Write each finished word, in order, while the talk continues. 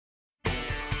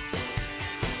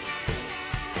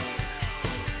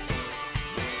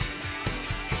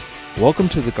Welcome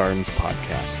to the Gardens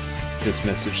Podcast. This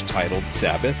message titled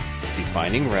Sabbath,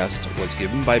 Defining Rest was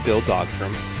given by Bill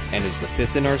Dogtrum and is the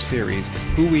fifth in our series,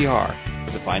 Who We Are,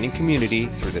 Defining Community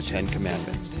Through the Ten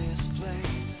Commandments.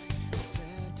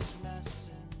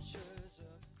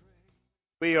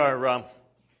 We are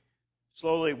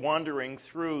slowly wandering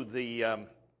through the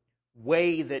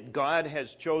way that God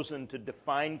has chosen to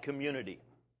define community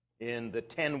in the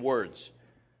 10 words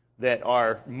that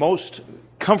are most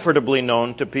comfortably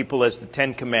known to people as the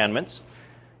 10 Commandments,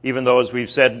 even though, as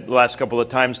we've said the last couple of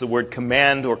times, the word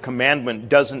command or commandment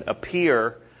doesn't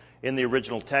appear in the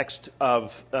original text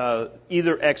of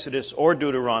either Exodus or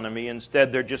Deuteronomy.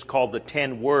 Instead, they're just called the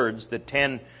 10 words, the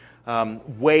 10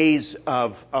 ways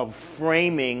of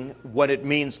framing what it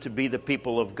means to be the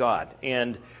people of God.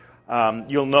 And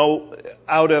you'll know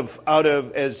I'm going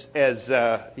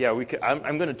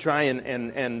to try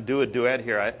and do a duet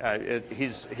here.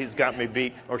 He's got me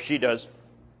beat, or she does.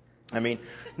 And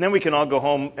then we can all go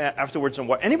home afterwards and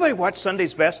watch. Anybody watch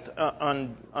Sunday's Best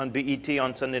on BET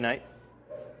on Sunday night?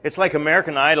 It's like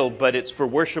American Idol, but it's for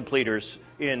worship leaders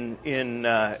in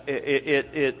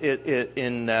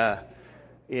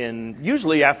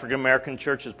usually African American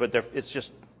churches, but it's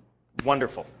just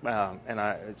wonderful.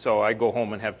 So I go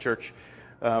home and have church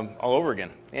all over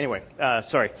again. Anyway,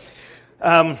 sorry.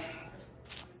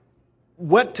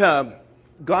 What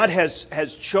God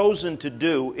has chosen to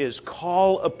do is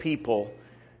call a people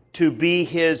to be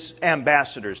His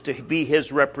ambassadors, to be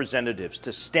His representatives,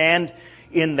 to stand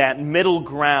in that middle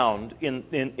ground,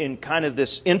 in kind of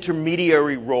this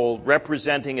intermediary role,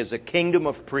 representing as a kingdom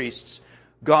of priests,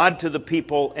 God to the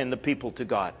people and the people to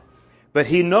God. But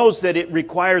He knows that it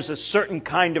requires a certain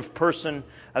kind of person,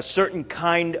 a certain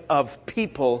kind of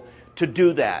people to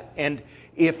do that. And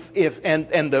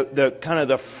the kind of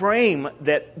the frame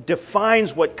that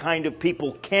defines what kind of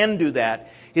people can do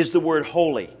that is the word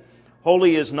holy.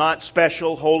 Holy is not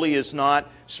special. Holy is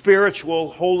not spiritual.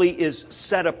 Holy is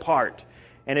set apart.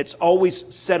 And it's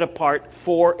always set apart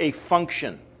for a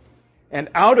function. And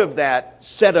out of that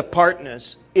set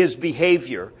apartness is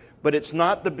behavior. But it's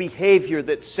not the behavior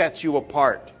that sets you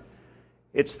apart.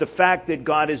 It's the fact that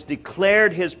God has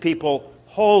declared His people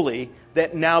holy,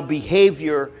 that now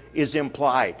behavior is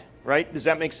implied. Right? Does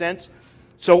that make sense?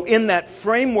 So in that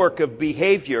framework of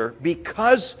behavior,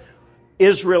 because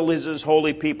Israel is His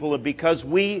holy people, and because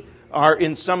we are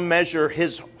in some measure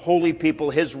His holy people,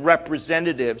 His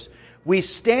representatives, we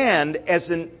stand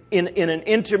as in an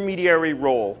intermediary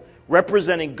role,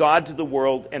 representing God to the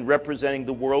world and representing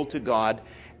the world to God.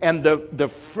 And the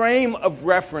frame of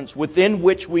reference within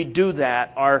which we do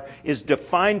that is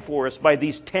defined for us by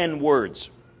these 10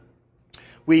 words.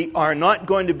 We are not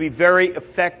going to be very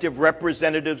effective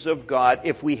representatives of God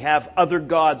if we have other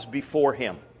gods before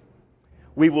Him.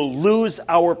 We will lose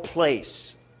our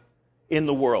place in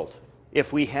the world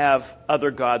if we have other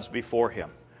gods before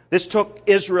Him. This took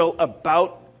Israel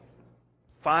about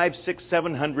 500, 600,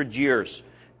 700 years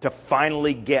to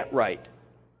finally get right.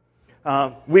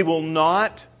 We will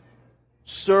not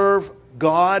serve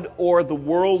God or the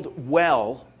world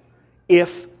well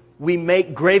if we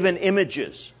make graven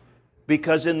images.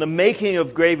 Because in the making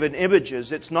of graven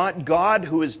images, it's not God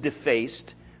who is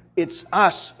defaced, it's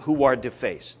us who are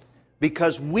defaced.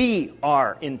 Because we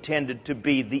are intended to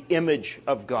be the image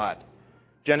of God.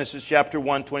 Genesis chapter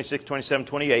 1, 26, 27,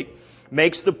 28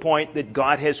 makes the point that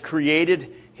God has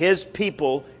created His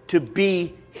people to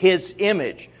be His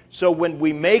image. So when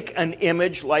we make an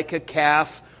image like a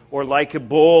calf, or like a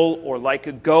bull, or like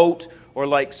a goat, or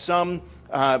like some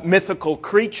mythical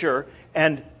creature,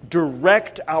 and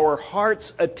direct our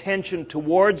heart's attention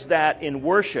towards that in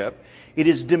worship, it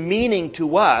is demeaning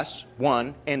to us,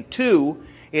 one, and two,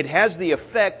 it has the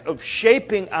effect of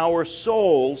shaping our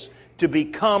souls to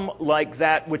become like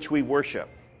that which we worship.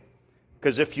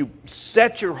 Because if you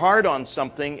set your heart on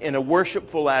something in a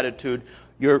worshipful attitude,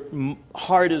 your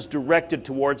heart is directed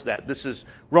towards that. This is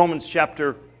Romans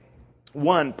chapter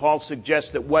 1. Paul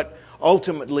suggests that what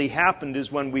ultimately happened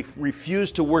is when we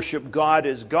refused to worship God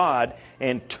as God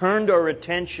and turned our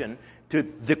attention to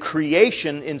the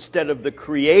creation instead of the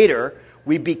Creator,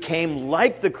 we became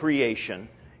like the creation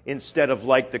instead of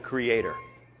like the Creator.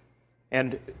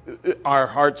 And our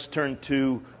hearts turned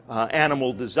to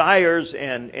animal desires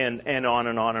and on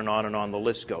and on and on and on the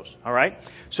list goes. All right?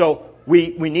 So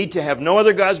we need to have no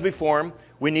other gods before Him.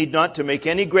 We need not to make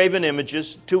any graven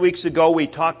images. 2 weeks ago, we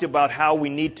talked about how we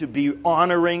need to be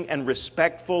honoring and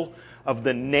respectful of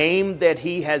the name that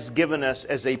He has given us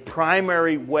as a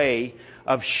primary way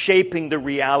of shaping the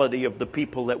reality of the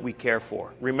people that we care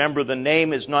for. Remember, the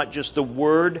name is not just the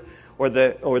word or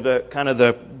the kind of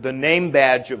the name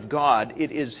badge of God.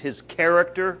 It is His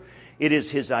character. It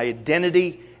is His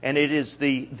identity, and it is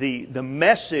the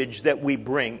message that we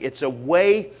bring. It's a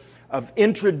way of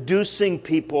introducing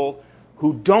people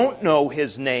who don't know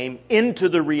His name into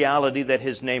the reality that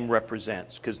His name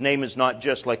represents. Because name is not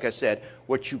just, like I said,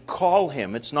 what you call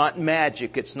Him. It's not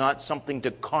magic. It's not something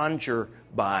to conjure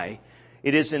by.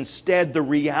 It is instead the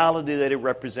reality that it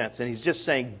represents. And He's just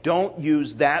saying, don't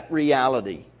use that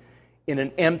reality in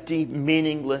an empty,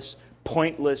 meaningless,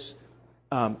 pointless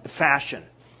fashion.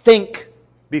 Think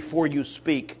before you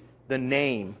speak the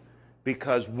name,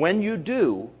 because when you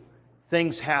do,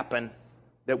 things happen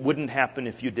that wouldn't happen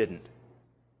if you didn't.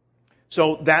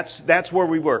 So that's where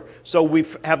we were. So we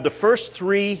have the first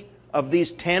 3 of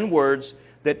these 10 words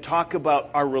that talk about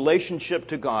our relationship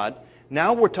to God.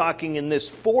 Now we're talking in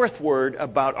this 4th word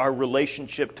about our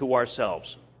relationship to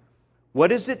ourselves. What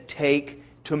does it take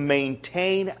to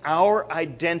maintain our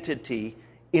identity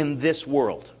in this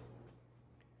world?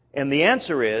 And the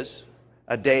answer is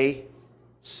a day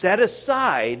set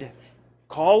aside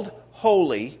called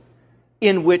holy,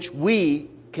 in which we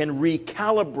can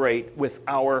recalibrate with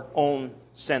our own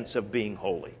sense of being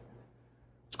holy.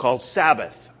 It's called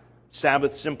Sabbath.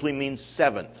 Sabbath simply means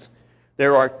 7th.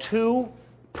 There are 2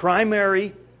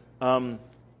 primary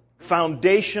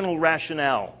foundational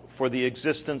rationale for the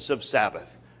existence of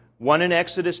Sabbath. One in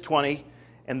Exodus 20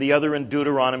 and the other in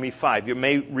Deuteronomy 5. You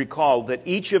may recall that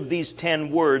each of these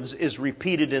 10 words is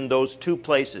repeated in those 2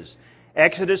 places.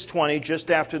 Exodus 20, just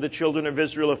after the children of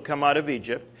Israel have come out of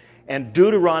Egypt, and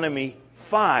Deuteronomy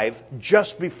 5,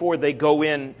 just before they go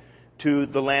in to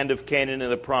the land of Canaan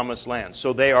and the Promised Land.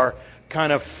 So they are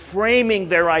kind of framing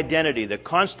their identity, the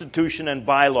constitution and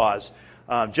bylaws,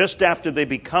 just after they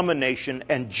become a nation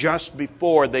and just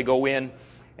before they go in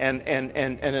and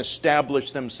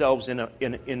establish themselves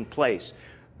in place.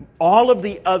 All of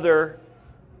the other,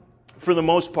 for the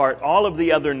most part, all of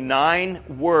the other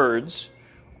 9 words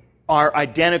are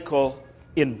identical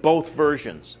in both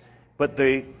versions. But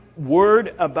the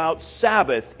word about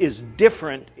Sabbath is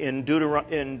different in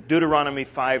Deuteronomy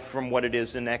 5 from what it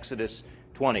is in Exodus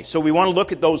 20. So we want to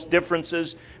look at those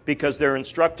differences because they're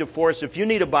instructive for us. If you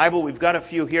need a Bible, we've got a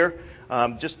few here.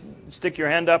 Just stick your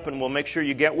hand up and we'll make sure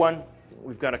you get one.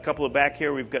 We've got a couple of back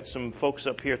here. We've got some folks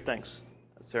up here. Thanks,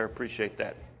 Sarah. Appreciate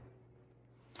that.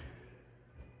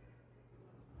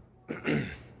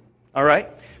 All right.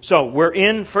 So we're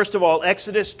in, first of all,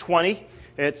 Exodus 20.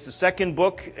 It's the second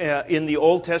book in the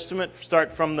Old Testament. Start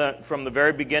from the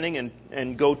very beginning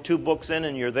and go 2 books in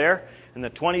and you're there. In the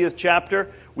 20th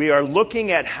chapter, we are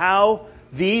looking at how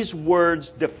these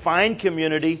words define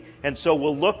community. And so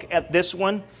we'll look at this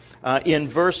one in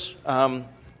verse 8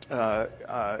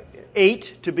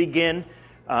 to begin.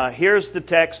 Here's the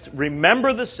text.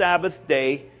 Remember the Sabbath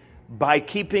day by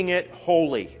keeping it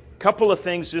holy. Couple of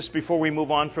things just before we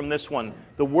move on from this one.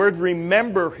 The word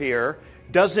remember here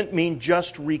doesn't mean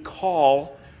just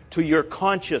recall to your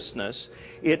consciousness.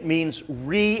 It means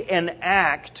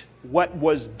reenact what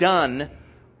was done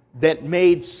that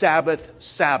made Sabbath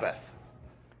Sabbath.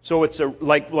 So it's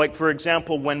like for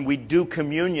example, when we do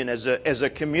communion as a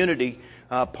community,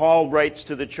 Paul writes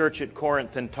to the church at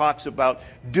Corinth and talks about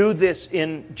Jesus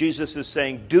is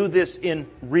saying, do this in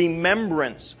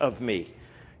remembrance of me.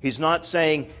 He's not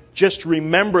saying, just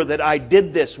remember that I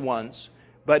did this once,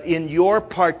 but in your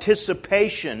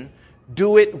participation,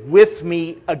 do it with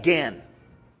me again.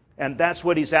 And that's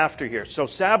what he's after here. So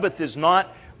Sabbath is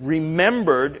not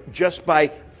remembered just by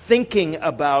thinking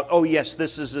about, oh yes,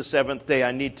 this is the 7th day,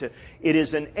 I need to. It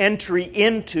is an entry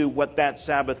into what that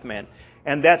Sabbath meant.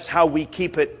 And that's how we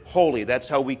keep it holy. That's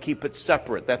how we keep it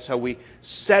separate. That's how we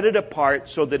set it apart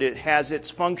so that it has its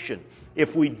function.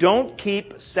 If we don't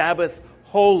keep Sabbath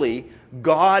holy,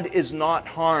 God is not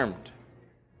harmed,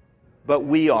 but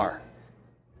we are.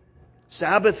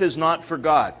 Sabbath is not for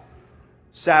God.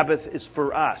 Sabbath is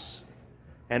for us.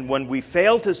 And when we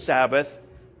fail to Sabbath,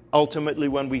 ultimately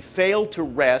when we fail to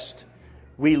rest,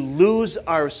 we lose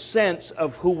our sense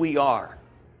of who we are.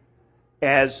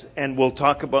 And we'll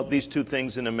talk about these 2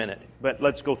 things in a minute. But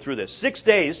let's go through this. 6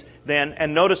 days then,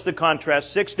 and notice the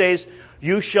contrast. 6 days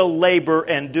you shall labor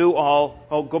and do all.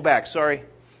 Oh, go back, sorry.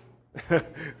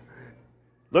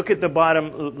 Look at the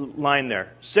bottom line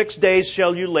there. 6 days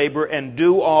shall you labor and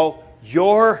do all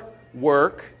your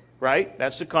work. Right?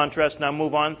 That's the contrast. Now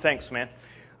move on. Thanks, man.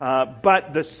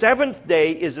 But the 7th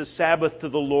day is a Sabbath to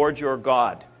the Lord your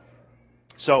God.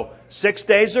 So 6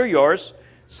 days are yours.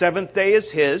 7th day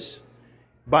is His.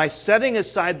 By setting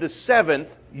aside the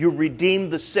 7th, you redeem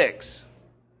the 6.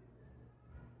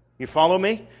 You follow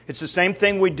me? It's the same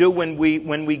thing we do when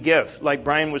we give. Like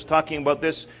Brian was talking about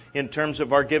this in terms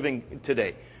of our giving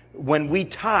today. When we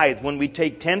tithe, when we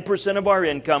take 10% of our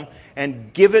income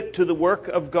and give it to the work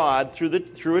of God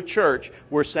through a church,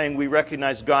 we're saying we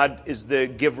recognize God is the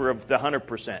giver of the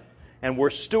 100%. And we're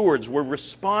stewards. We're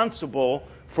responsible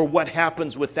for what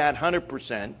happens with that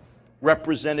 100%,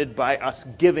 represented by us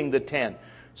giving the 10.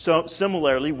 So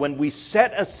similarly, when we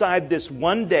set aside this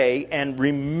one day and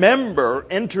remember,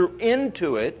 enter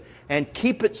into it, and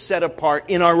keep it set apart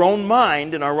in our own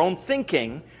mind, in our own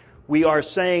thinking, we are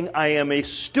saying, I am a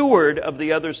steward of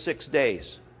the other 6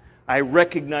 days. I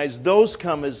recognize those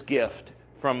come as gift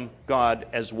from God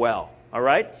as well. All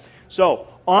right? So,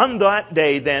 on that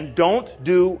day then, don't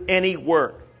do any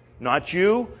work. Not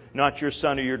you, not your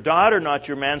son or your daughter, not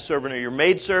your manservant or your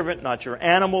maidservant, not your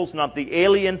animals, not the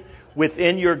alien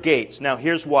within your gates. Now,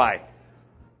 here's why.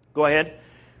 Go ahead.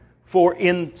 For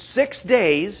in 6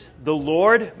 days the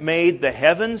Lord made the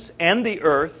heavens and the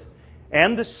earth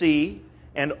and the sea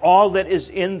and all that is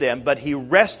in them, but He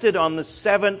rested on the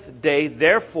seventh day.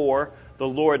 Therefore, the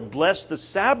Lord blessed the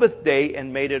Sabbath day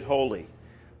and made it holy.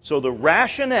 So the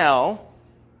rationale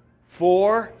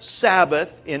for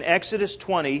Sabbath in Exodus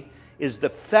 20 is the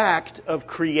fact of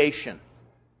creation.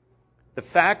 The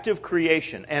fact of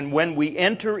creation. And when we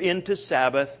enter into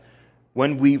Sabbath,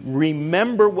 when we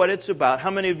remember what it's about,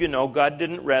 how many of you know God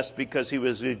didn't rest because He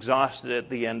was exhausted at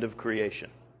the end of creation?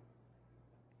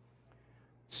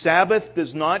 Sabbath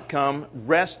does not come,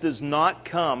 rest does not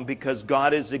come because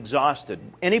God is exhausted.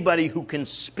 Anybody who can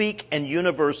speak and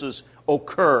universes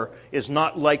occur is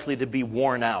not likely to be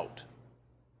worn out.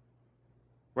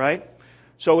 Right?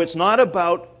 So it's not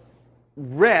about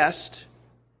rest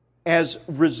as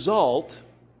result,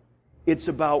 it's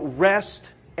about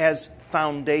rest as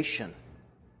foundation.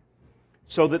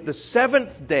 So that the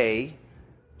seventh day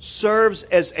serves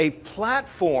as a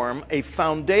platform, a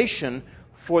foundation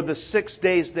for the 6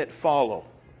 days that follow.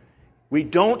 We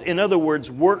don't, in other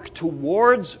words, work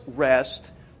towards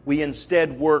rest. We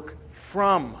instead work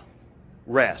from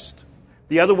rest.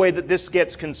 The other way that this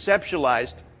gets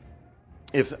conceptualized,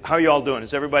 how are you all doing?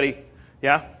 Is everybody,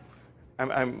 yeah?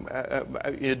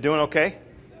 You doing okay?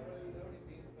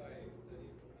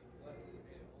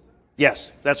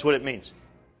 Yes, that's what it means.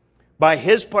 By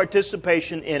His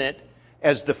participation in it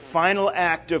as the final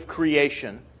act of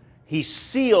creation, He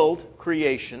sealed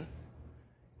creation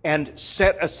and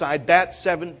set aside that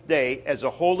seventh day as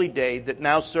a holy day that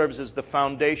now serves as the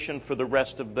foundation for the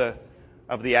rest of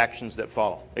the actions that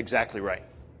follow. Exactly right.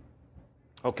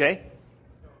 Okay?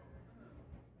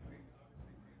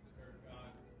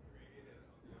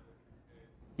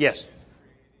 Yes.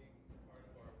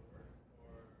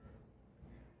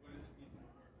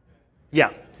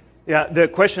 Yeah. Yeah, the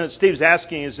question that Steve's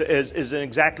asking is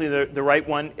exactly the right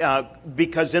one,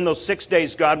 because in those 6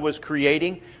 days God was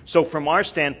creating. So from our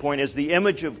standpoint, as the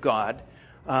image of God,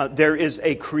 there is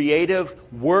a creative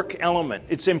work element.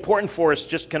 It's important for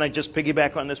us, can I just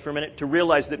piggyback on this for a minute, to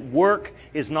realize that work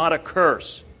is not a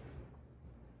curse.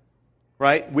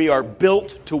 Right? We are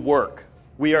built to work.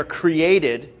 We are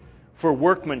created for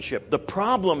workmanship. The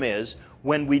problem is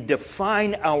when we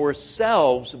define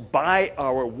ourselves by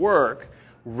our work,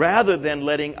 rather than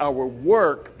letting our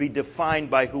work be defined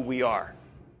by who we are.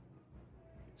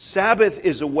 Sabbath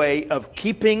is a way of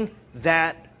keeping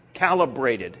that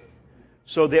calibrated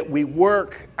so that we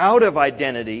work out of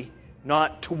identity,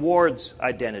 not towards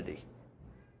identity.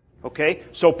 Okay?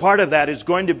 So part of that is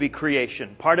going to be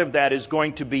creation. Part of that is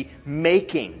going to be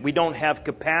making. We don't have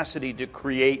capacity to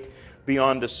create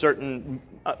beyond a certain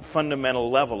fundamental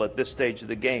level at this stage of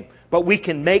the game. But we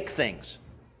can make things.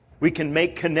 We can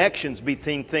make connections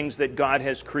between things that God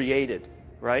has created,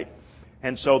 right?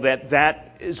 And so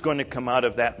that is going to come out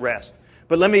of that rest.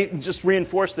 But let me just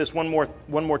reinforce this one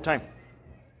more time.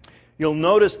 You'll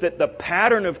notice that the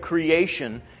pattern of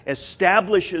creation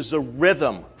establishes a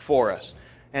rhythm for us.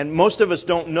 And most of us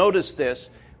don't notice this,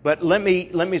 but let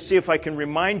me see if I can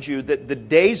remind you that the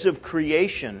days of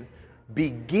creation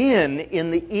begin in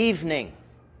the evening,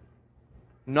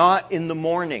 not in the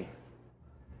morning.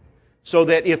 So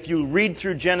that if you read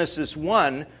through Genesis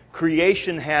 1,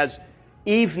 creation has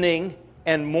evening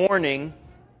and morning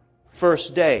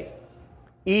first day,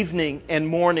 evening and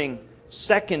morning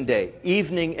second day,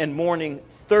 evening and morning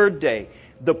third day.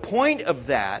 The point of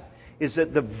that is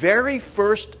that the very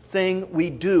first thing we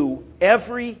do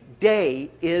every day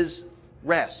is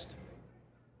rest.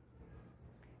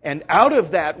 And out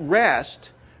of that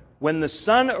rest, when the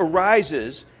sun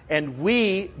arises and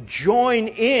we join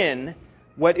in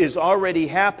what is already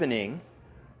happening,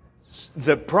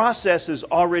 the process is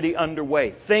already underway.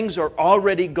 Things are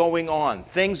already going on.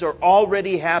 Things are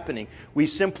already happening. We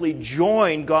simply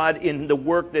join God in the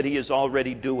work that He is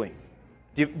already doing.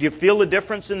 Do you feel the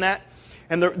difference in that?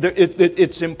 And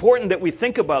it's important that we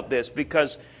think about this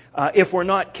because if we're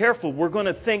not careful, we're going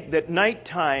to think that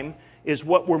nighttime is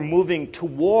what we're moving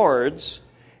towards,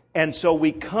 and so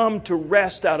we come to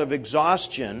rest out of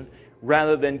exhaustion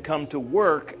rather than come to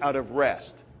work out of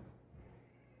rest.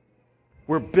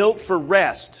 We're built for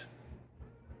rest.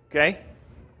 Okay?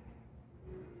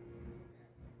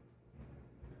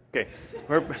 Okay.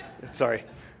 Sorry.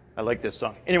 I like this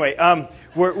song. Anyway,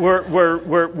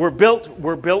 we're built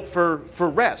for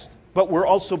rest, but we're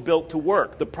also built to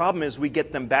work. The problem is we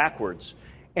get them backwards.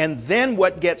 And then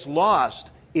what gets lost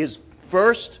is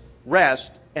first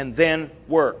rest and then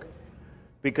work.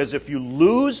 Because if you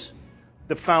lose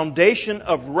the foundation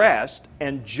of rest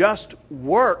and just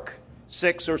work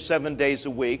 6 or 7 days a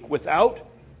week without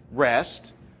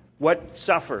rest, what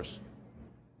suffers?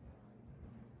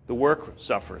 The work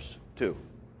suffers too.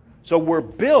 So we're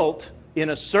built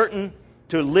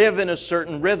to live in a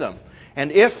certain rhythm.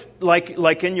 And if,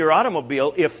 like in your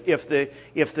automobile, if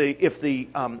the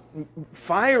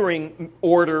firing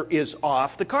order is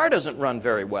off, the car doesn't run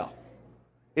very well.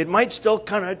 It might still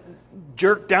kind of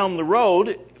jerk down the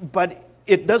road, but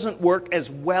it doesn't work as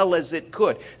well as it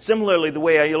could. Similarly, the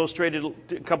way I illustrated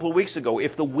a couple of weeks ago,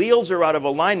 if the wheels are out of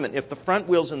alignment, if the front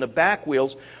wheels and the back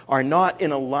wheels are not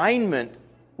in alignment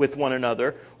with one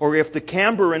another, or if the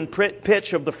camber and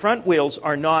pitch of the front wheels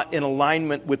are not in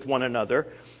alignment with one another,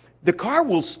 the car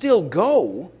will still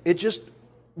go. It just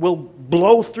will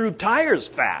blow through tires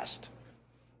fast.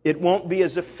 It won't be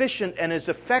as efficient and as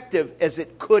effective as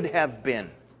it could have been.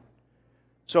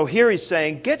 So here he's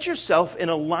saying, get yourself in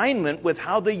alignment with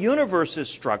how the universe is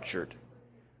structured.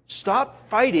 Stop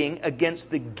fighting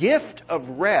against the gift of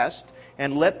rest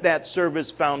and let that serve as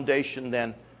foundation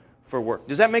then for work.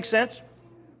 Does that make sense?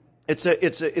 It's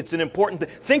an important thing.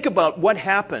 Think about what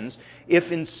happens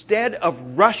if instead of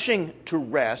rushing to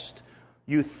rest,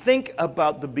 you think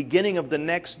about the beginning of the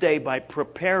next day by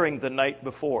preparing the night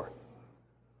before.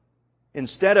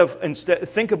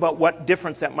 Think about what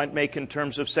difference that might make in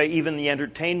terms of, say, even the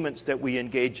entertainments that we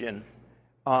engage in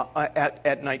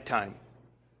at nighttime.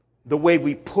 The way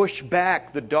we push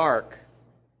back the dark.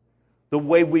 The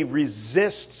way we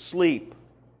resist sleep.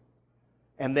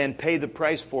 And then pay the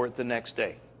price for it the next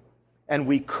day. And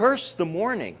we curse the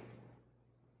morning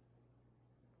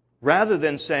rather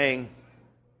than saying,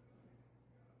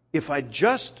 if I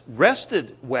just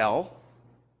rested well,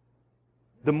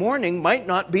 the morning might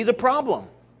not be the problem.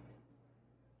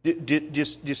 Do you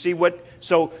see what?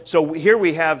 So here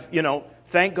we have,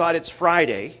 thank God it's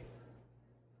Friday.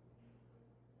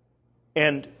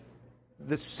 And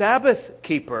the Sabbath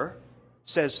keeper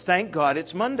says, thank God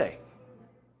it's Monday.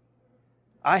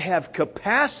 I have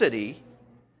capacity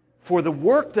for the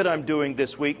work that I'm doing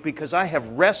this week because I have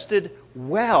rested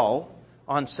well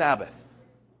on Sabbath.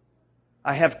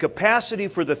 I have capacity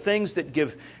for the things that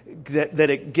give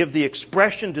the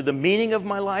expression to the meaning of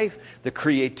my life, the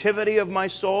creativity of my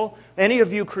soul. Any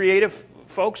of you creative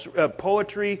folks,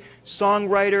 poetry,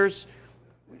 songwriters,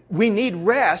 we need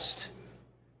rest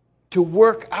to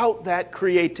work out that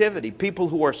creativity. People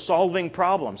who are solving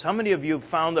problems. How many of you have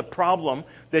found a problem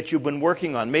that you've been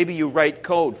working on? Maybe you write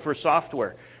code for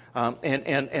software.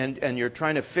 And you're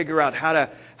trying to figure out how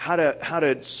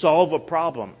to solve a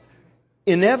problem.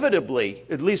 Inevitably,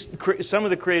 at least some of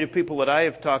the creative people that I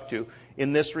have talked to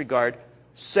in this regard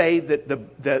say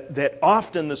that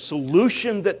often the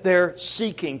solution that they're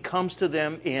seeking comes to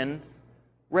them in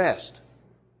rest.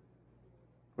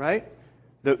 Right?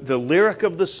 The lyric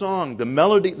of the song, the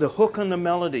melody, the hook on the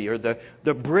melody, or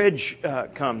the bridge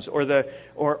comes, or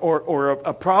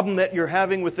a problem that you're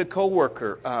having with a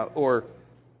coworker,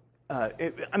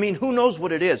 who knows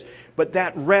what it is? But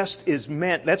that rest is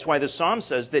meant. That's why the Psalm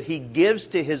says that He gives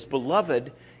to His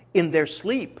beloved in their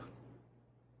sleep.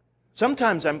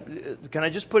 Sometimes, can I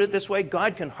just put it this way?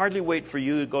 God can hardly wait for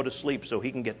you to go to sleep so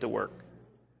He can get to work.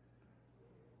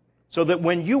 So that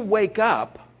when you wake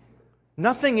up,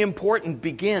 nothing important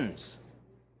begins.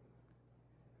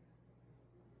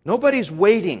 Nobody's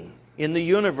waiting in the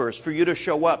universe for you to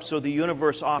show up so the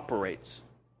universe operates.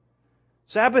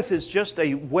 Sabbath is just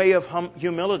a way of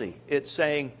humility. It's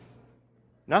saying,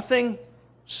 nothing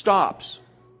stops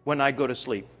when I go to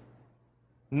sleep.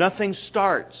 Nothing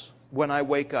starts when I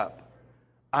wake up.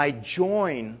 I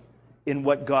join in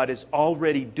what God is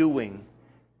already doing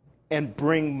and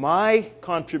bring my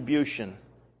contribution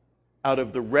out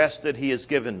of the rest that He has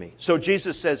given me. So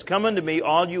Jesus says, come unto me,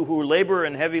 all you who labor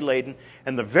and heavy laden.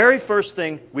 And the very first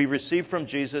thing we receive from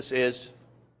Jesus is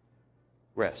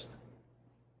rest.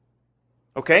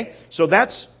 Okay? So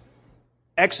that's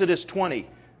Exodus 20.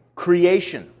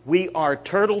 Creation. We are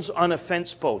turtles on a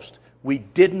fence post. We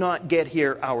did not get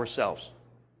here ourselves.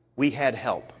 We had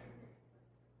help.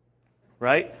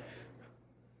 Right?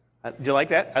 Do you like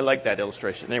that? I like that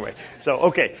illustration. Anyway,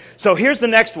 so here's the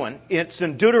next one. It's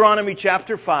in Deuteronomy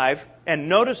chapter 5, and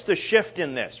notice the shift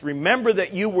in this. Remember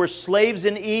that you were slaves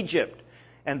in Egypt,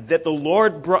 and that the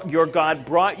Lord your God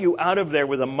brought you out of there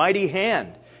with a mighty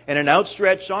hand and an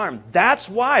outstretched arm. That's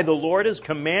why the Lord has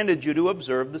commanded you to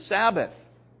observe the Sabbath.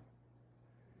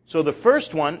 So the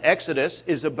first one, Exodus,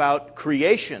 is about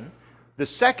creation. The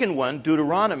second one,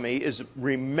 Deuteronomy, is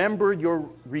remember you're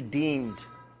redeemed.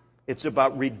 It's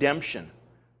about redemption.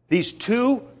 These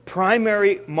two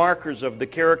primary markers of the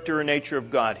character and nature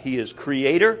of God, He is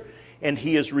Creator and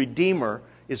He is Redeemer,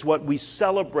 is what we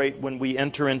celebrate when we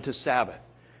enter into Sabbath.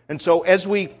 And so as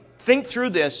we think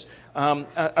through this,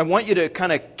 I want you to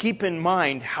kind of keep in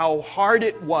mind how hard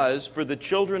it was for the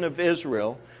children of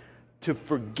Israel to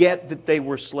forget that they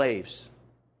were slaves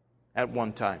at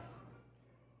one time.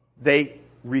 They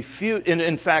refused, and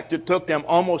in fact, it took them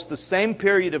almost the same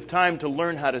period of time to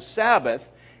learn how to Sabbath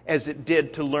as it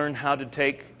did to learn how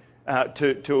to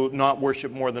to not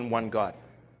worship more than one God.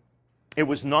 It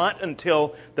was not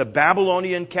until the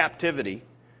Babylonian captivity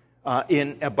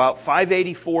in about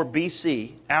 584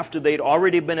 BC, after they'd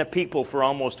already been a people for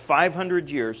almost 500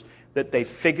 years, that they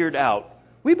figured out,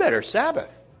 we better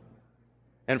Sabbath.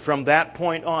 And from that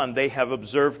point on, they have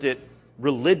observed it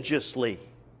religiously.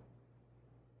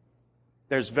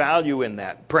 There's value in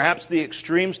that. Perhaps the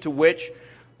extremes to which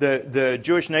the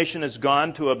Jewish nation has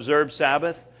gone to observe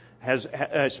Sabbath,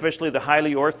 especially the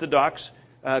highly Orthodox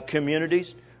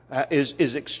communities,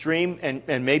 is extreme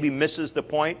and maybe misses the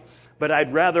point. But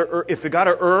I'd rather, if you got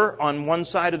to err on one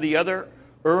side or the other,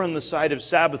 err on the side of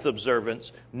Sabbath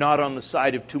observance, not on the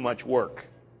side of too much work.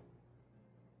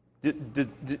 Do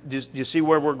you see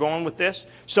where we're going with this?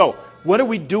 So, what are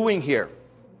we doing here?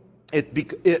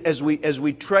 As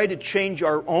we try to change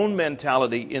our own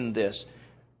mentality in this,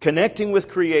 connecting with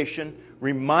creation,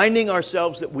 reminding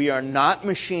ourselves that we are not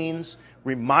machines,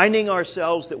 reminding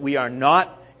ourselves that we are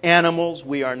not animals,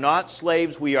 we are not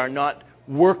slaves, we are not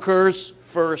workers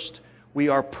first, we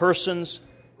are persons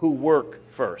who work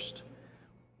first.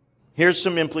 Here's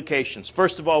some implications.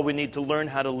 First of all, we need to learn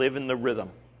how to live in the rhythm.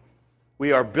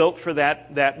 We are built for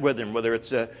that rhythm, whether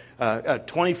it's a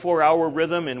 24-hour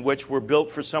rhythm in which we're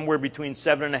built for somewhere between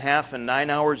 7.5 and 9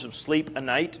 hours of sleep a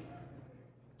night,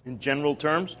 in general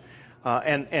terms.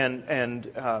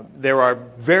 And there are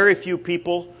very few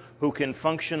people who can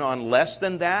function on less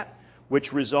than that,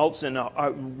 which results in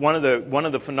one of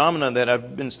the phenomena that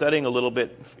I've been studying a little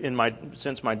bit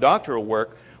since my doctoral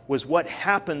work was what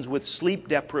happens with sleep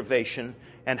deprivation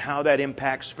and how that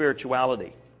impacts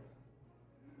spirituality.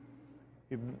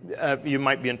 You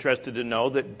might be interested to know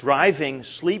that driving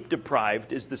sleep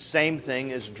deprived is the same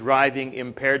thing as driving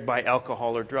impaired by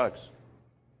alcohol or drugs.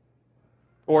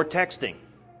 Or texting,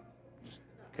 just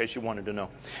in case you wanted to know.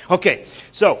 Okay,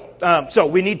 so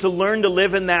we need to learn to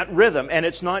live in that rhythm. And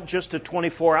it's not just a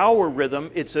 24-hour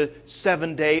rhythm, it's a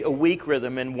 7-day-a-week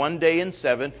rhythm. And 1 day in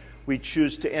 7, we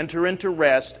choose to enter into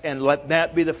rest and let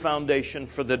that be the foundation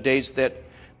for the days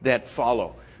that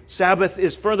follow. Sabbath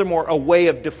is furthermore a way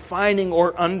of defining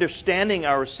or understanding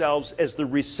ourselves as the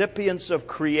recipients of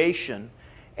creation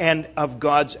and of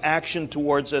God's action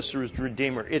towards us as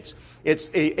Redeemer. It's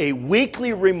a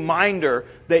weekly reminder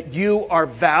that you are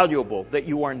valuable, that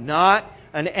you are not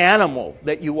an animal,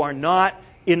 that you are not,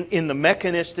 in the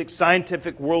mechanistic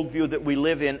scientific worldview that we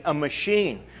live in, a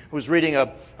machine. I was reading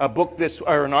a book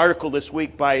an article this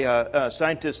week by a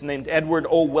scientist named Edward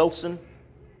O. Wilson,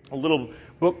 a little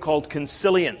book called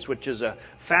Consilience, which is a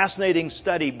fascinating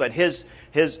study, but his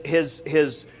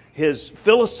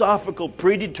philosophical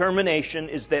predetermination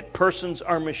is that persons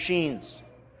are machines,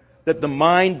 that the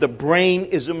mind, the brain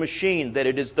is a machine, that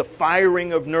it is the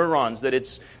firing of neurons, that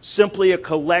it's simply a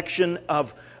collection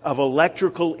of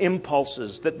electrical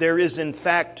impulses, that there is in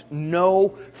fact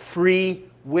no free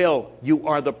will. You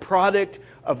are the product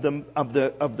of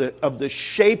the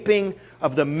shaping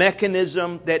of the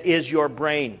mechanism that is your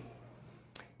brain.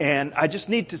 And I just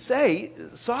need to say,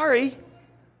 sorry,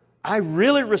 I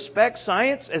really respect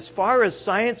science. As far as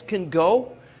science can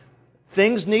go,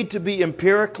 things need to be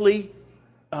empirically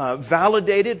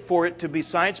validated for it to be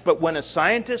science. But when a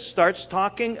scientist starts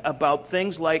talking about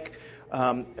things like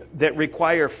that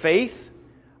require faith,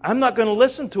 I'm not going to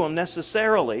listen to him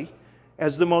necessarily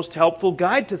as the most helpful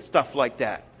guide to stuff like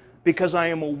that, because I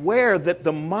am aware that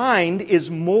the mind is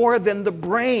more than the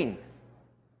brain.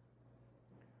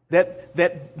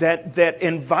 That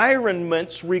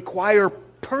environments require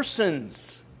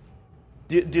persons.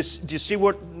 Do you see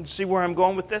where I'm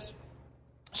going with this?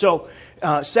 So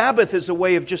Sabbath is a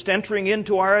way of just entering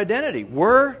into our identity.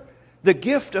 We're the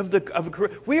gift of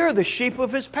we are the sheep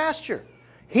of His pasture.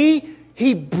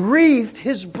 He breathed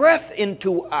His breath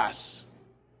into us.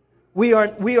 We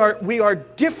are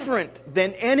different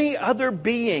than any other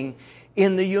being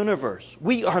in the universe.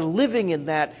 We are living in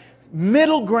that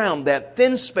middle ground, that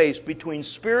thin space between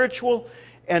spiritual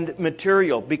and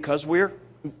material, because we're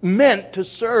meant to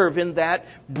serve in that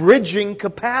bridging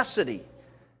capacity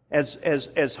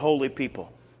as holy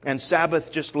people. And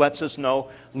Sabbath just lets us know,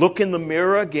 look in the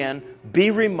mirror again,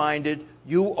 be reminded,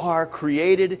 you are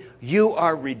created, you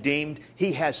are redeemed.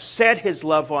 He has set His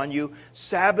love on you.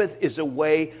 Sabbath is a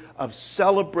way of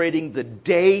celebrating the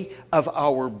day of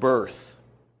our birth.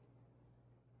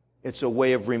 It's a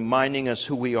way of reminding us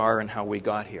who we are and how we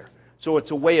got here. So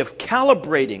it's a way of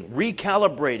calibrating,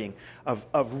 recalibrating, of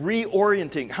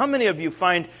reorienting. How many of you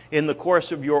find in the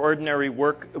course of your ordinary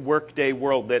workday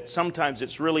world that sometimes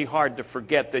it's really hard to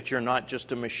forget that you're not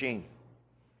just a machine?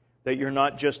 That you're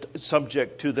not just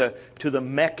subject to the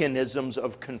mechanisms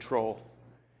of control.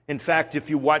 In fact,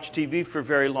 if you watch TV for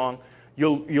very long,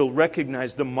 you'll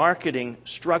recognize the marketing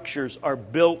structures are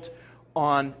built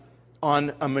on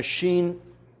a machine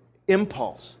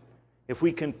impulse. If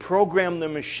we can program the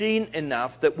machine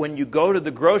enough that when you go to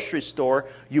the grocery store,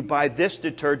 you buy this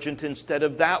detergent instead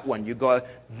of that one. You go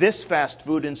this fast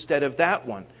food instead of that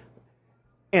one.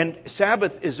 And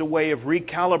Sabbath is a way of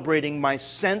recalibrating my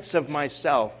sense of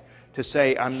myself to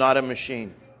say, I'm not a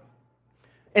machine.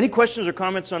 Any questions or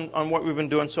comments on what we've been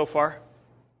doing so far?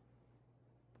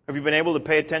 Have you been able to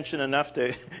pay attention enough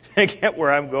to get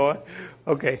where I'm going?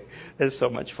 Okay, that's so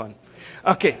much fun.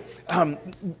 Okay,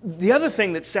 the other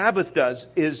thing that Sabbath does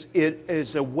is it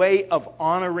is a way of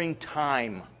honoring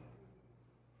time.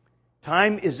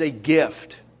 Time is a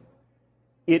gift.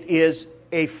 It is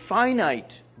a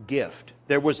finite gift.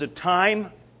 There was a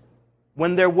time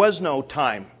when there was no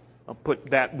time. I'll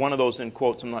put one of those in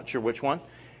quotes, I'm not sure which one.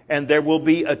 And there will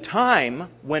be a time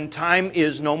when time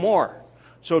is no more.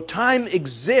 So time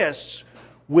exists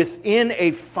within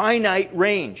a finite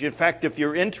range. In fact, if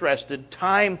you're interested,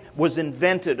 time was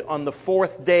invented on the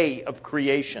 4th day of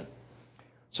creation.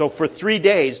 So for 3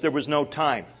 days, there was no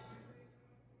time.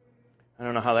 I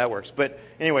don't know how that works. But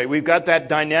anyway, we've got that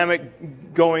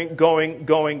dynamic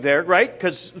going there, right?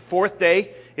 Because the 4th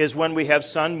day is when we have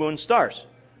sun, moon, stars,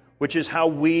 which is how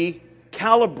we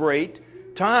calibrate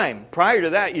time. Prior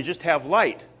to that, you just have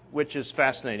light, which is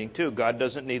fascinating too. God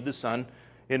doesn't need the sun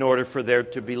in order for there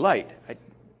to be light.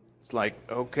 It's like,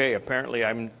 okay, apparently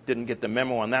I didn't get the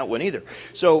memo on that one either.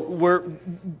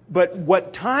 But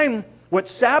what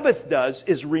Sabbath does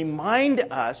is remind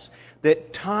us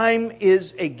that time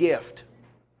is a gift.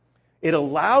 It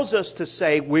allows us to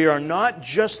say we are not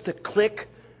just the click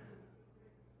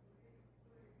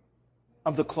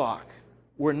of the clock.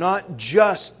 We're not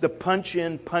just the punch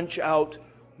in, punch out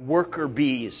worker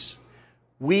bees.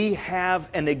 We have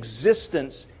an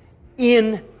existence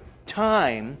in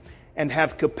time and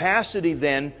have capacity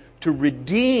then to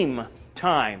redeem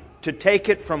time, to take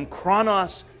it from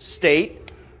chronos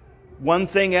state, one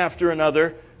thing after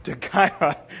another, to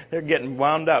kairos. They're getting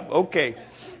wound up. Okay.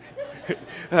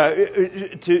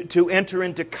 To enter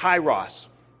into kairos.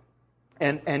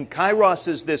 And kairos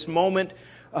is this moment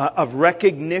of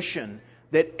recognition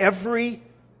that every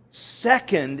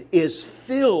second is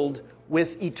filled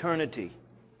with eternity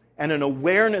and an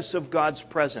awareness of God's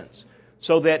presence.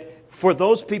 So that for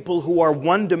those people who are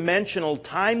one-dimensional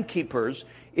timekeepers,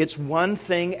 it's one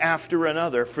thing after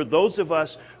another. For those of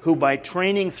us who by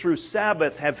training through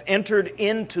Sabbath have entered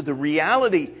into the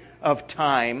reality of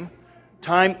time,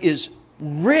 time is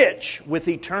rich with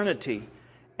eternity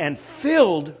and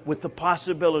filled with the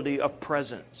possibility of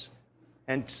presence.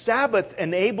 And Sabbath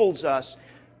enables us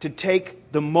to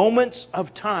take the moments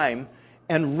of time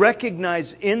and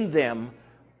recognize in them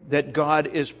that God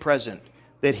is present,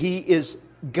 that He is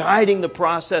guiding the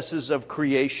processes of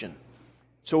creation.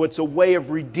 So it's a way of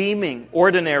redeeming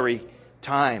ordinary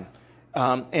time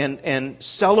and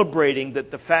celebrating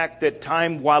that the fact that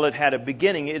time, while it had a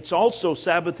beginning, it's also,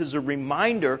 Sabbath is a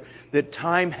reminder that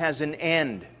time has an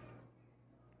end,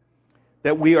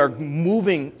 that we are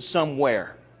moving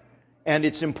somewhere. And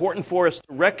it's important for us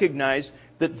to recognize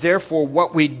that therefore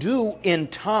what we do in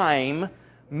time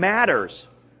matters.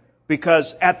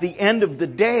 Because at the end of the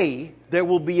day, there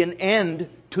will be an end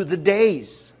to the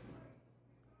days.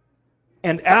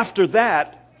 And after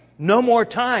that, no more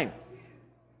time.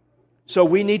 So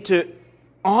we need to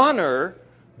honor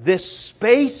this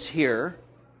space here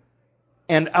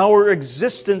and our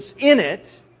existence in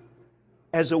it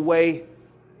as a way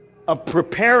of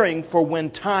preparing for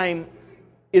when time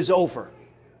is over.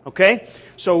 Okay?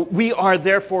 So we are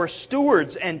therefore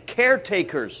stewards and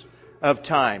caretakers of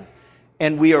time.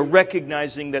 And we are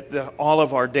recognizing that all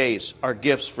of our days are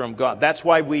gifts from God. That's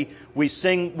why we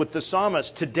sing with the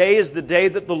psalmist, "Today is the day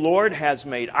that the Lord has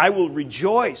made. I will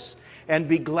rejoice and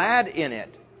be glad in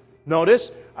it."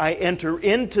 Notice, I enter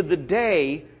into the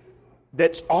day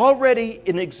that's already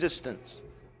in existence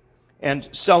and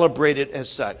celebrate it as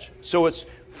such. So it's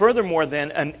furthermore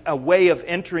then a way of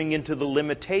entering into the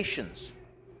limitations.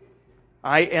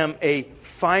 I am a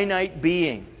finite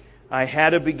being. I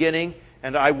had a beginning,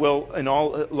 and I will, in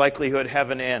all likelihood, have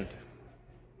an end.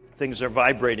 Things are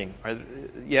vibrating.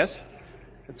 Yes?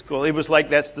 That's cool. It was like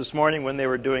that's this morning when they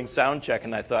were doing sound check,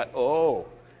 and I thought,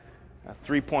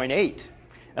 3.8.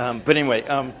 But anyway,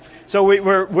 so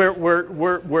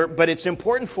but it's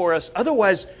important for us.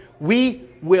 Otherwise, we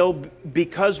will,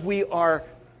 because we are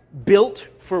built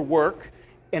for work,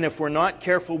 and if we're not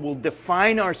careful, we'll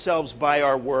define ourselves by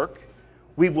our work.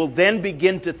 We will then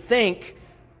begin to think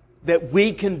that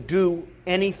we can do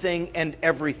anything and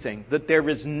everything, that there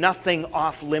is nothing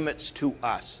off limits to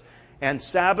us. And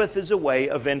Sabbath is a way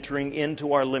of entering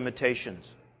into our limitations.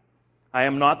 I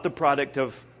am not the product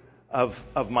of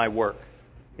my work.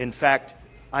 In fact,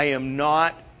 I am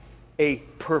not a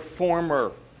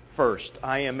performer first.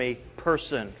 I am a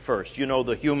person first. You know,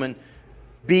 the human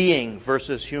being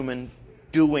versus human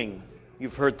doing.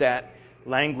 You've heard that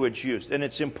language used. And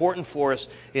it's important for us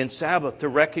in Sabbath to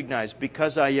recognize,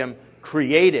 because I am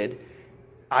created,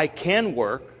 I can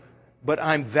work, but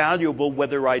I'm valuable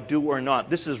whether I do or not.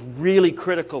 This is really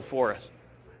critical for us.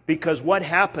 Because what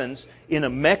happens in a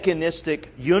mechanistic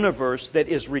universe that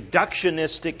is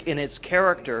reductionistic in its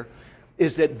character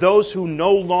is that those who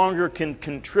no longer can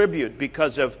contribute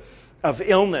because of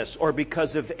illness or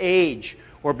because of age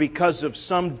or because of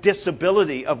some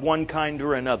disability of one kind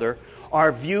or another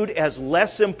are viewed as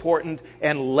less important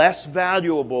and less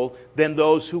valuable than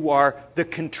those who are the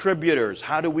contributors.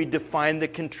 How do we define the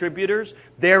contributors?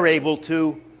 They're able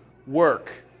to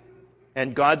work.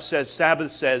 And God says,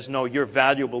 Sabbath says, no, you're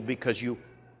valuable because you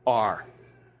are.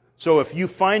 So if you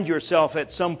find yourself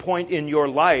at some point in your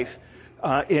life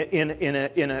in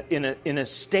a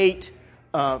state,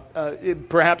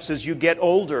 perhaps as you get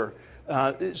older,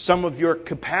 some of your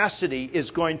capacity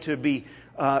is going to be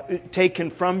taken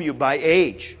from you by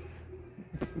age,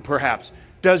 perhaps.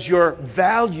 Does your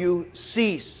value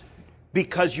cease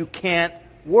because you can't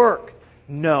work?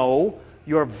 No.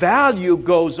 Your value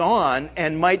goes on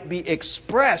and might be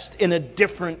expressed in a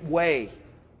different way.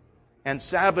 And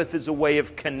Sabbath is a way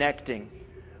of connecting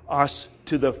us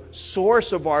to the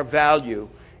source of our value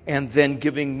and then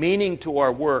giving meaning to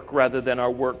our work rather than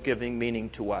our work giving meaning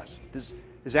to us. Does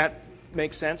that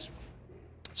make sense?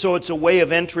 So it's a way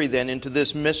of entry then into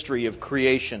this mystery of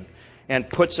creation and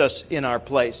puts us in our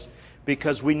place,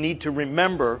 because we need to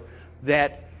remember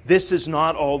that this is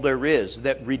not all there is,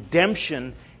 that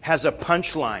redemption has a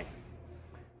punchline.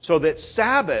 So that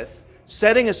Sabbath,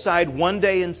 setting aside one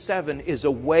day in 7, is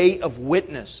a way of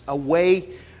witness, a way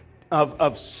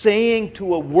of saying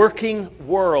to a working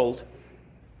world,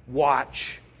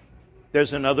 watch,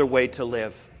 there's another way to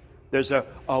live. There's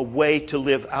a way to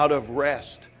live out of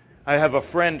rest. I have a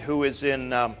friend who is in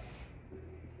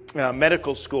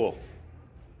medical school,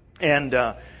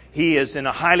 and he is in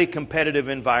a highly competitive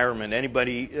environment.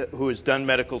 Anybody who has done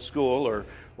medical school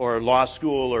or law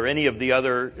school or any of the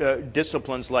other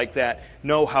disciplines like that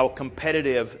know how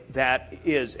competitive that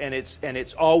is, and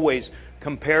it's always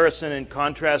comparison and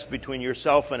contrast between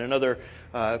yourself and another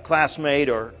classmate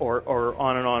or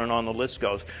on and on the list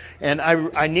goes. And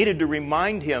I needed to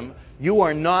remind him, you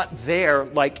are not there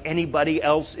like anybody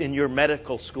else in your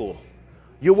medical school.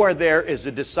 You are there as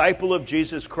a disciple of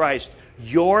Jesus Christ.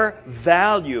 Your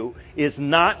value is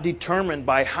not determined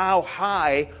by how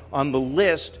high on the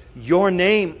list your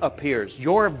name appears.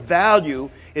 Your value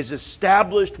is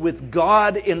established with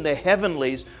God in the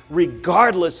heavenlies,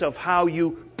 regardless of how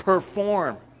you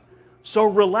perform. So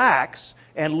relax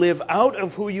and live out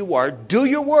of who you are. Do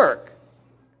your work.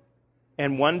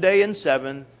 And one day in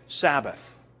 7, Sabbath.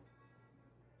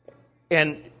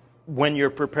 And when you're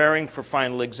preparing for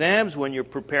final exams, when you're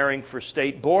preparing for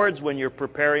state boards, when you're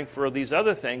preparing for these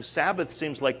other things, Sabbath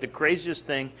seems like the craziest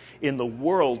thing in the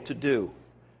world to do.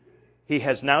 He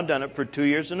has now done it for 2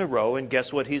 years in a row, and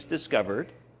guess what he's discovered?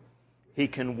 He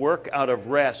can work out of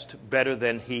rest better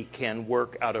than he can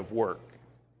work out of work.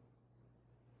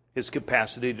 His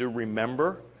capacity to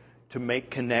remember, to make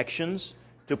connections,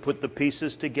 to put the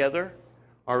pieces together,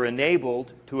 are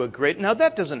enabled to a great... Now,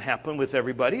 that doesn't happen with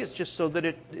everybody. It's just so that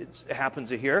it happens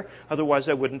here. Otherwise,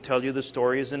 I wouldn't tell you the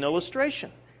story as an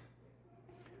illustration.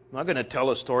 I'm not going to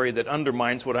tell a story that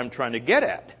undermines what I'm trying to get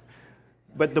at.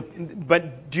 But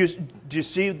do you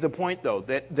see the point, though,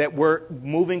 that we're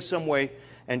moving some way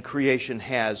and creation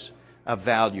has a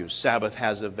value. Sabbath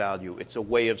has a value. It's a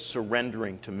way of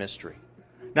surrendering to mystery.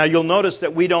 Now, you'll notice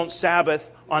that we don't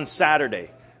Sabbath on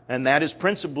Saturday. And that is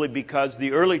principally because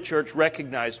the early church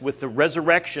recognized with the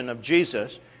resurrection of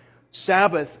Jesus,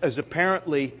 Sabbath is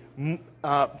apparently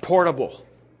portable.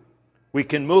 We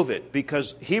can move it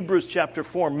because Hebrews chapter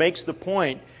 4 makes the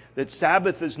point that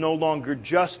Sabbath is no longer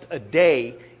just a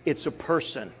day, it's a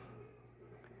person.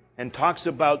 And talks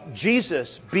about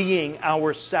Jesus being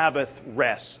our Sabbath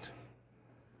rest.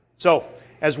 So,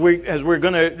 as we're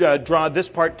going to draw this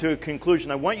part to a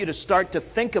conclusion, I want you to start to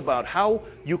think about how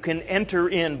you can enter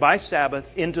in by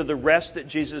Sabbath into the rest that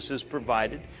Jesus has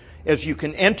provided. As you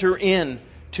can enter in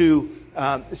to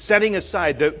setting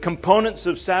aside the components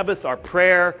of Sabbath are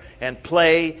prayer and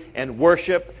play and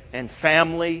worship and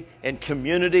family and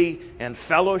community and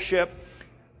fellowship.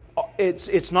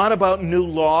 It's not about new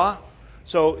law.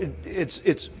 So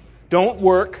it's don't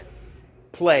work,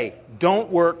 play.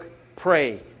 Don't work,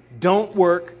 pray. Don't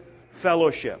work,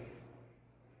 fellowship.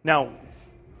 Now,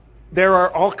 there are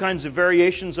all kinds of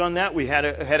variations on that. We had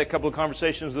a couple of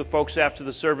conversations with folks after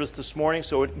the service this morning.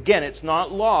 So again, it's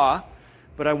not law,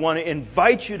 but I want to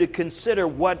invite you to consider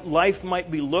what life might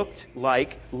be looked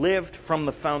like, lived from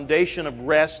the foundation of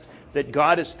rest that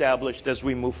God established as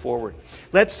we move forward.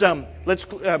 Let's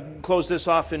close this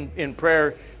off in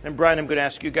prayer. And Brian, I'm going to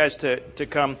ask you guys to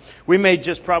come. We may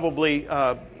just probably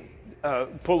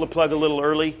pull the plug a little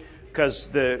early because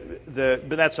but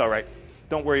that's all right.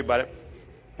 Don't worry about it.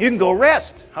 You can go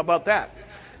rest. How about that?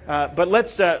 But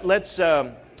let's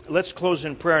close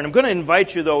in prayer. And I'm going to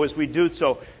invite you, though, as we do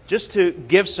so, just to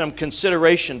give some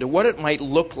consideration to what it might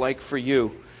look like for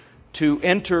you to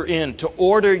enter in, to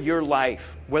order your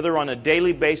life, whether on a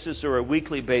daily basis or a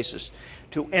weekly basis,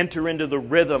 to enter into the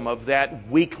rhythm of that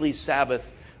weekly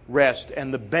Sabbath rest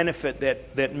and the benefit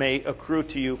that may accrue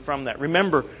to you from that.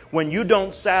 Remember, when you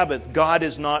don't Sabbath, God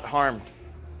is not harmed,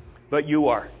 but you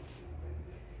are.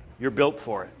 You're built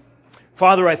for it.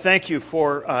 Father, I thank you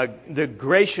for the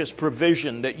gracious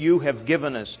provision that you have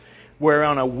given us, where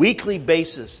on a weekly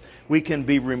basis we can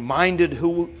be reminded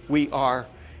who we are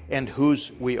and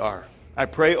whose we are. I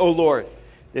pray, O Lord,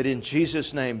 that in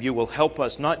Jesus' name you will help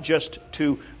us not just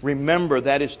to remember,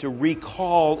 that is to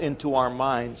recall into our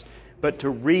minds, but to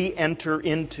re-enter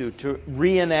into, to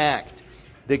reenact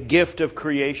the gift of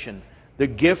creation, the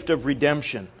gift of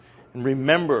redemption. And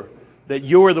remember that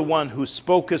you are the one who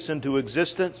spoke us into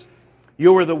existence.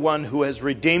 You are the one who has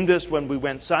redeemed us when we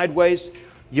went sideways.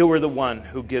 You are the one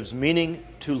who gives meaning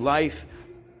to life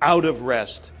out of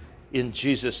rest. In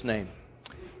Jesus' name,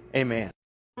 amen.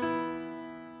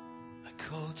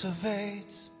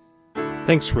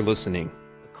 Thanks for listening.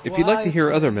 If you'd like to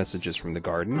hear other messages from the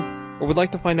Garden, or would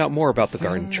like to find out more about the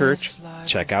Garden Church,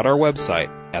 check out our website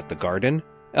at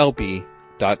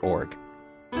thegardenlb.org.